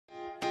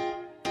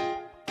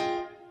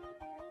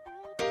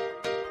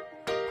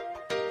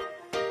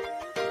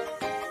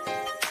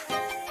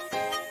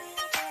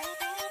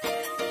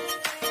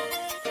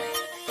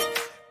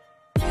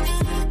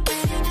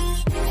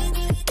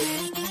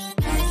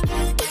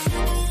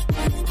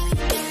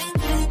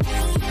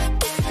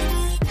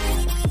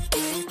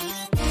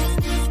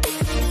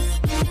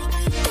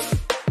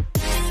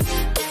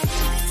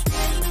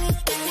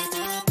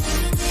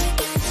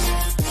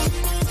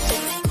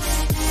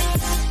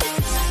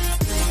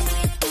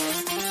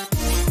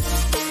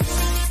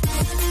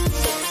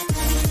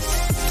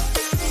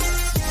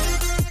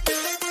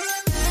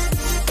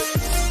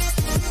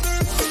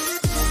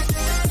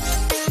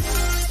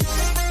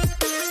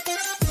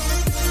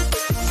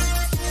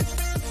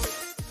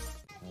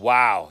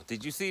Wow,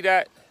 did you see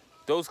that?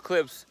 Those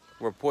clips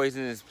were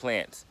poisonous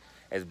plants.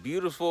 As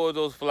beautiful as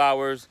those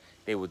flowers,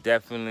 they will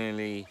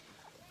definitely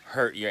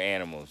hurt your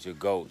animals, your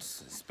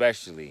goats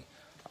especially.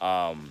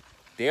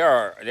 There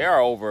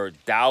are over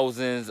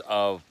thousands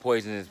of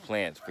poisonous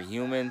plants for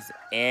humans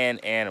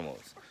and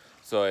animals.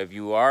 So if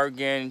you are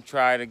again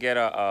trying to get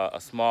a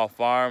small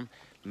farm,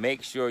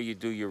 make sure you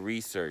do your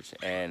research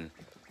and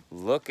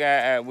look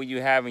at what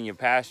you have in your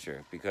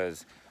pasture,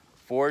 because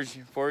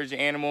forage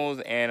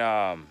animals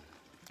and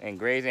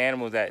graze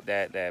animals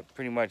that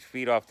pretty much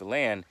feed off the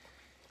land,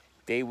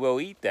 they will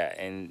eat that,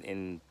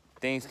 and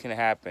things can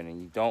happen,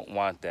 and you don't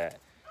want that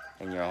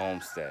in your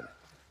homestead.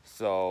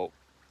 So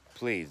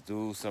please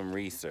do some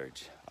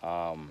research.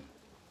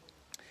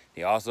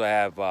 They also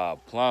have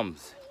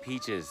plums,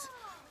 peaches,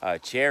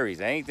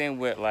 cherries, anything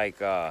with like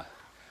a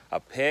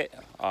pit,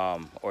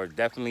 or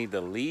definitely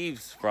the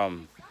leaves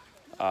from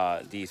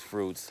these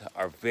fruits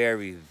are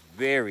very,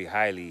 very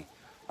highly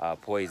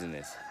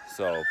poisonous.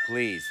 So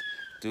please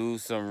do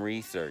some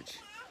research.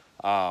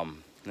 Let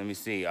me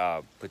see,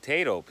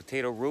 potato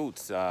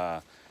roots,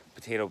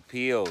 potato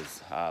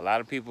peels. A lot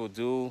of people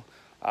do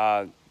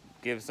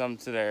give some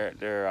to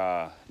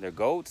their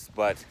goats,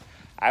 but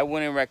I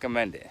wouldn't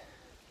recommend it.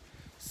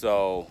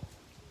 So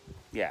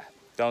yeah,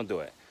 don't do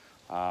it.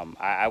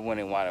 I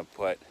wouldn't want to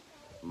put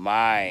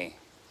my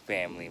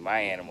family, my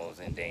animals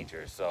in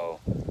danger. So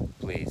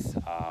please,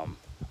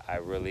 I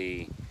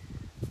really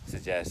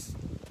suggest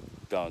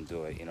don't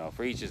do it. You know,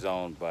 for each his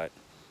own, but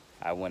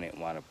I wouldn't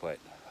want to put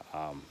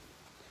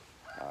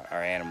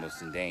our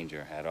animals in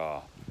danger at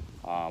all.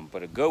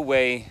 But a good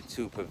way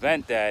to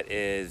prevent that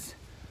is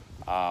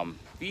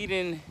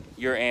feeding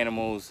your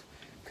animals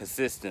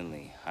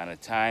consistently on a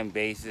time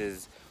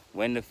basis,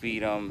 when to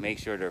feed them, make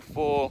sure they're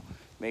full,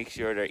 make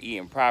sure they're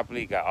eating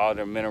properly, got all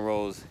their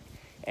minerals,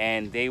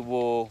 and they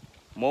will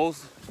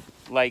most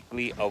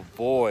likely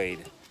avoid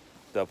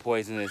the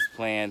poisonous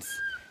plants.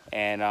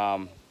 And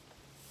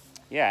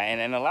yeah,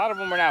 and a lot of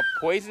them are not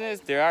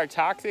poisonous, they are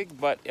toxic,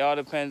 but it all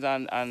depends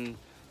on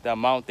the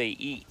amount they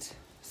eat.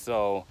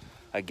 So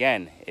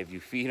again, if you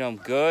feed them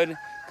good,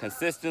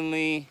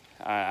 consistently,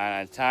 on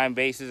a time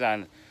basis,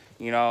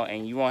 you know,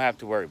 and you won't have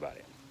to worry about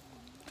it.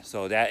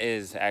 So that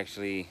is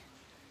actually,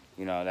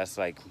 you know, that's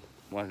like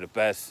one of the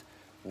best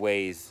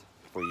ways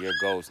for your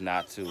goats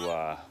not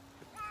to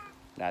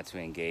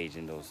engage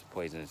in those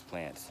poisonous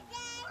plants.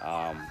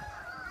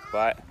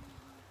 But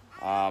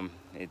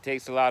it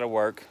takes a lot of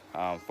work.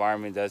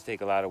 Farming does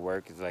take a lot of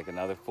work. It's like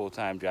another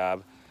full-time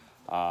job.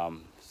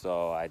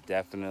 So I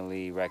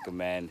definitely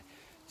recommend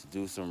to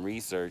do some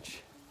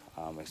research,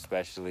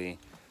 especially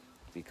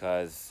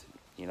because,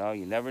 you know,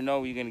 you never know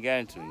what you're gonna get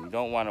into. You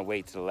don't want to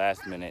wait to the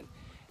last minute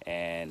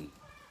and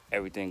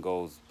everything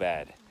goes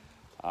bad.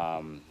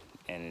 And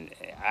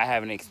I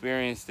haven't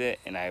experienced it,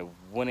 and I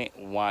wouldn't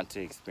want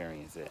to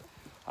experience it.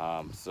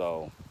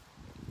 So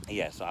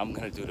yeah, so I'm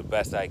gonna do the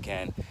best I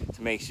can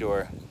to make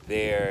sure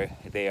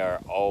they are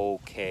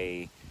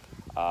okay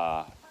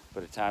for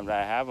the time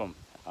that I have them,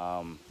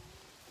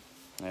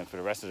 and for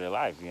the rest of their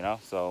life, you know.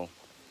 So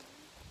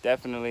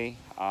definitely,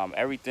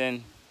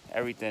 everything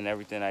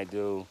I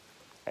do,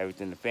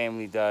 everything the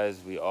family does,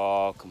 we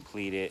all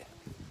complete it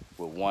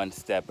with one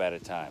step at a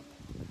time.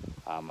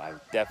 I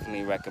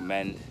definitely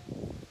recommend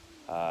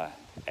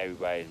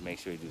everybody to make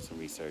sure you do some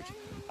research.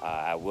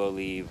 I will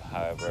leave,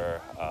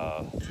 however,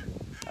 a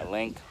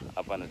link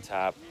up on the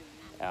top.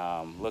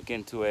 Look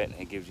into it.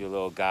 It gives you a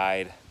little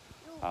guide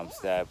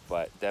step,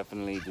 but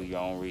definitely do your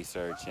own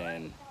research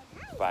and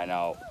find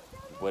out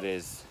what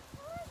do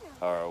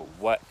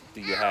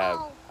you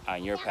have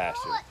on your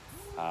pasture.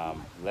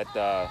 Let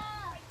the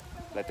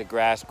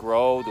grass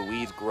grow, the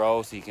weeds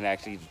grow, so you can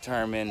actually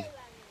determine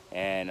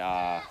and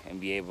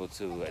be able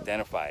to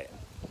identify it.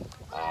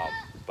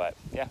 But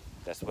yeah,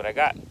 that's what I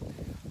got.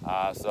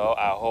 So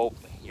I hope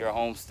your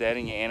homestead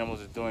and your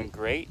animals are doing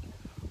great.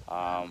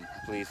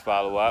 Please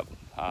follow up,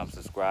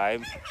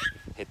 subscribe,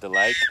 hit the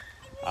like,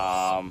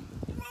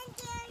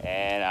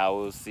 and I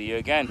will see you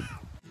again.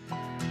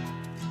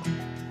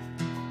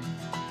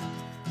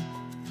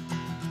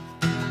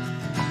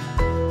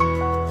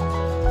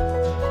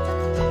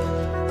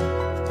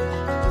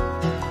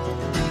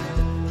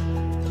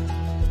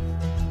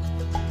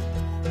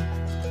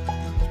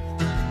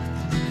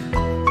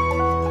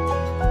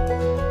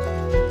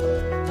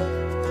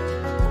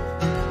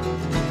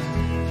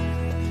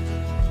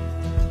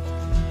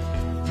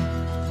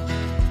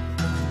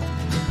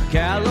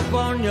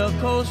 California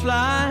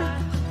coastline,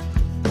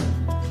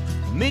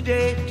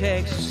 midday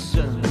Texas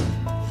sun,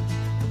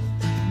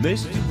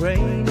 misty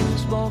rain in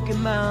Smoky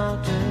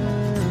Mountain,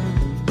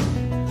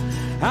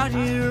 out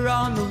here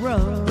on the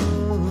run.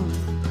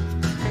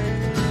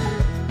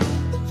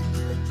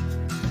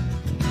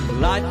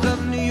 Lights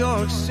of New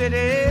York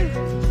City,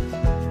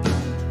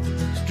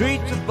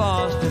 streets of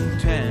Boston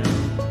town,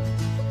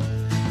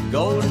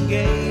 Golden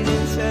Gate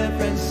in San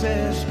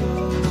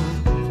Francisco,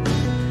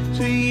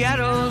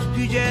 Seattle's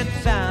Puget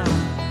Sound.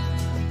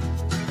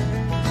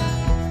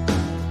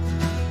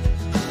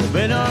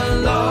 Been a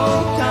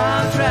long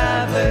time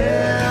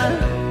traveling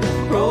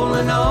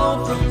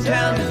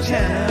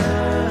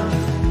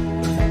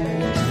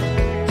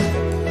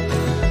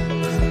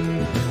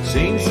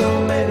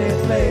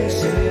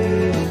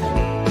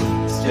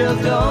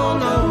don't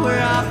know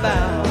where I'm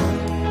bound.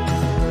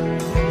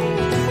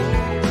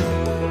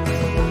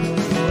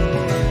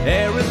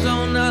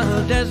 Arizona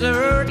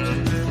desert,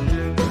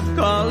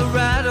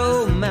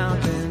 Colorado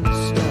mountain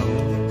snow,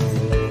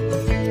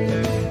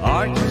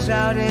 Arches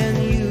out in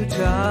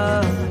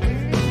Utah,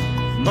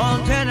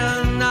 Montana,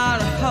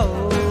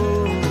 Idaho,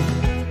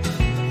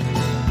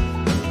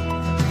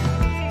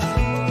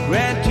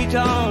 Grand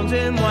Tetons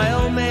in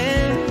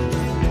Wyoming,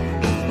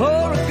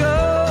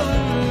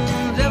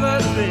 Oregon's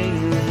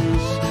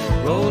Everglades,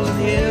 rolling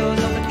hills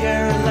up in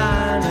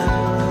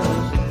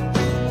Carolinas,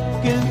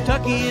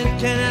 Kentucky and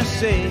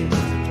Tennessee.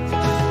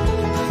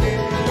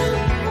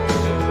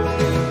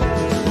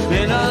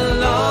 Been a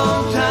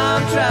long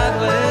time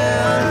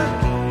traveling,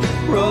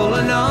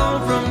 rolling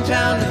on from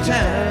town to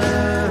town.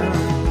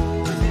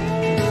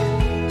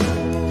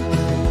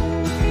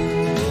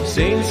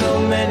 Seen so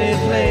many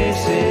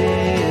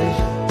places,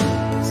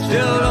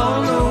 still don't